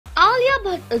Alia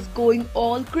Bhatt is going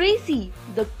all crazy.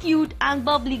 The cute and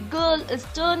bubbly girl is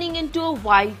turning into a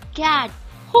wild cat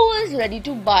who is ready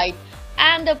to bite,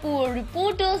 and the poor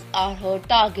reporters are her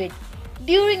target.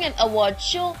 During an award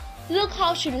show, look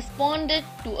how she responded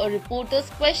to a reporter's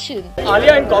question.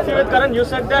 Alia, in Coffee with Karan, you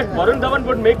said that Varun Dhawan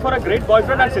would make for a great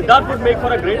boyfriend and Sidharth would make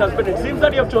for a great husband. It seems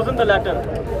that you have chosen the latter.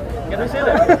 Can we say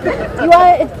that? You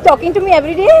are talking to me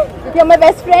every day? You're my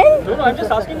best friend? No, I'm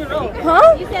just asking you now.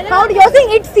 Huh? How you're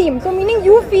saying it seems, so meaning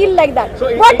you feel like that.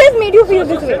 So what has made you feel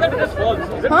this way? Say that it is false.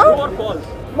 Is it true or false?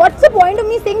 What's the point of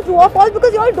me saying true or false?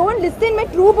 Because you all don't listen.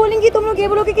 मैं true बोलूँगी तुम लोग ये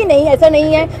बोलोगे कि नहीं ऐसा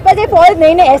नहीं है, पर ये false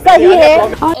नहीं ऐसा ही है.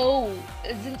 Oh,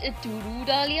 isn't it too rude,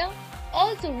 Alia?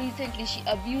 Also recently she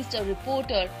abused a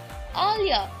reporter.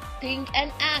 Alia, think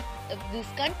and act. If this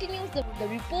continues, the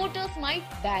reporters might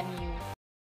ban you.